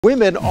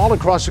Women all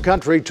across the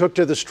country took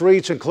to the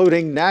streets,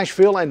 including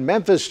Nashville and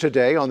Memphis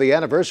today on the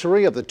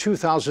anniversary of the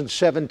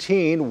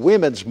 2017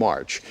 Women's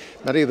March.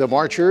 Many of the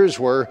marchers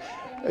were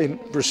in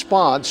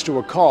response to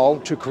a call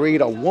to create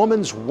a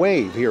woman's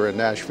wave here in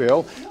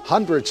Nashville.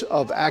 Hundreds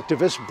of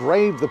activists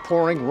braved the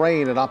pouring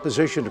rain in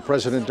opposition to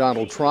President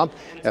Donald Trump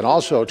and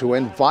also to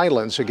end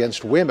violence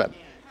against women.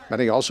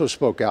 Many also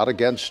spoke out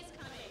against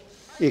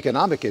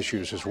economic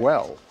issues as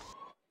well.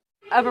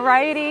 A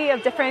variety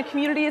of different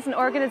communities and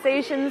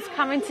organizations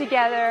coming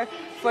together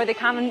for the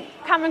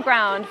common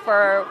ground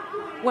for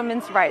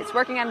women's rights,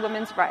 working on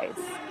women's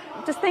rights.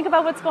 Just think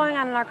about what's going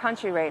on in our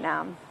country right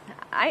now.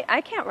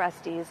 I can't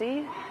rest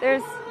easy.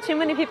 There's too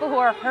many people who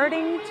are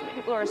hurting, too many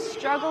people who are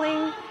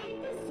struggling.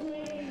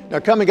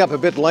 Now, coming up a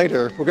bit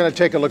later, we're going to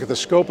take a look at the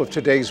scope of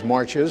today's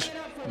marches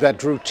that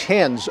drew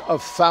tens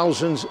of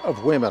thousands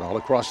of women all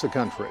across the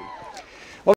country.